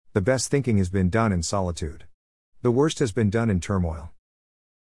The best thinking has been done in solitude. The worst has been done in turmoil.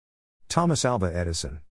 Thomas Alva Edison.